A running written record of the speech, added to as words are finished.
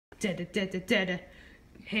Da-da-da-da-da-da.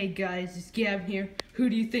 Hey guys, it's Gavin here.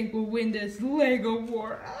 Who do you think will win this Lego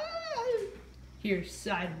war? Here's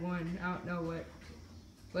side one. I don't know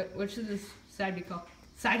what should this side be called?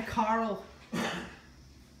 Side Carl.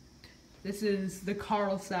 This is the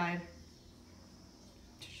Carl side.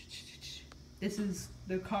 This is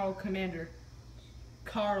the Carl Commander.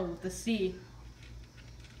 Carl with the C.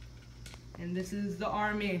 And this is the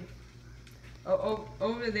army. Oh,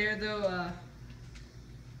 over there though,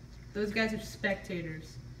 those guys are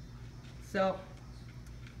spectators. So,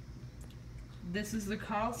 this is the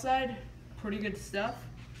Carl side. Pretty good stuff.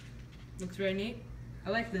 Looks very neat.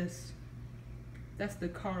 I like this. That's the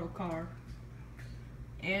Carl car.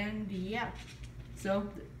 And yeah. So,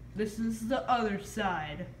 this is the other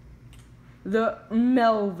side. The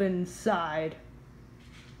Melvin side.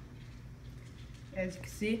 As you can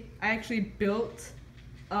see, I actually built,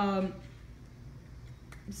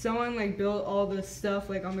 someone built all this stuff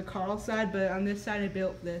on the Carl side, but on this side I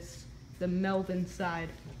built this, the Melvin side.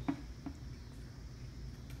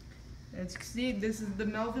 As you can see, this is the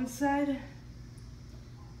Melvin side,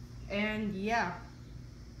 and yeah,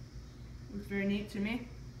 looks very neat to me.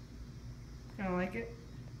 Kind of like it.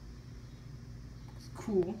 It's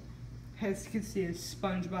cool. As you can see, it's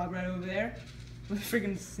SpongeBob right over there with a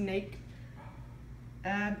freaking snake.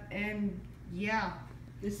 And yeah,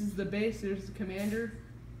 this is the base. There's the commander.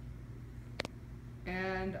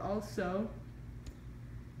 And also,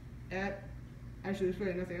 actually there's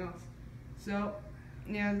really nothing else. So,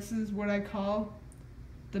 yeah, this is what I call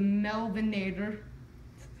the Melvinator.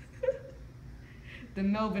 The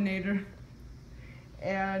Melvinator.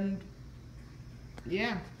 And,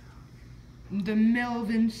 yeah, the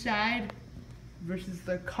Melvin side versus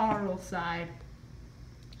the Carl side.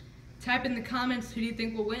 Type in the comments who do you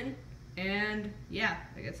think will win. And, yeah,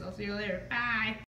 I guess I'll see you later. Bye!